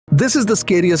This is the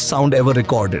scariest sound ever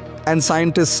recorded, and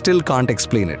scientists still can't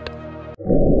explain it.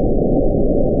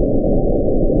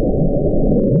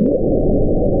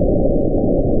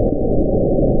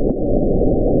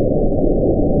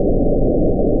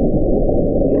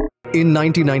 In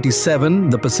 1997,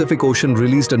 the Pacific Ocean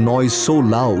released a noise so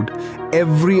loud,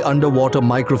 every underwater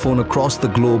microphone across the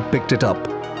globe picked it up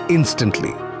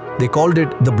instantly. They called it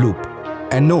the Bloop.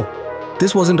 And no,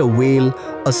 this wasn't a whale,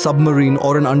 a submarine,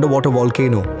 or an underwater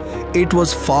volcano. It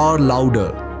was far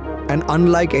louder and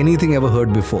unlike anything ever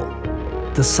heard before.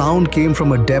 The sound came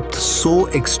from a depth so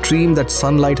extreme that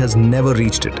sunlight has never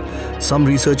reached it. Some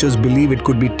researchers believe it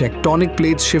could be tectonic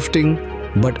plates shifting,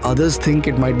 but others think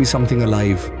it might be something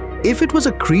alive. If it was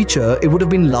a creature, it would have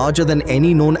been larger than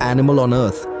any known animal on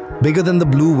Earth. Bigger than the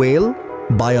blue whale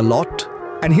by a lot.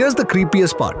 And here's the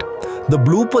creepiest part. The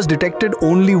bloop was detected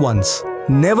only once.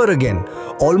 Never again.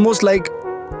 Almost like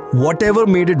whatever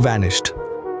made it vanished.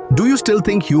 Do you still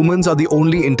think humans are the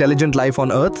only intelligent life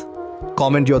on Earth?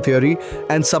 Comment your theory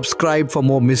and subscribe for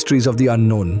more mysteries of the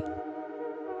unknown.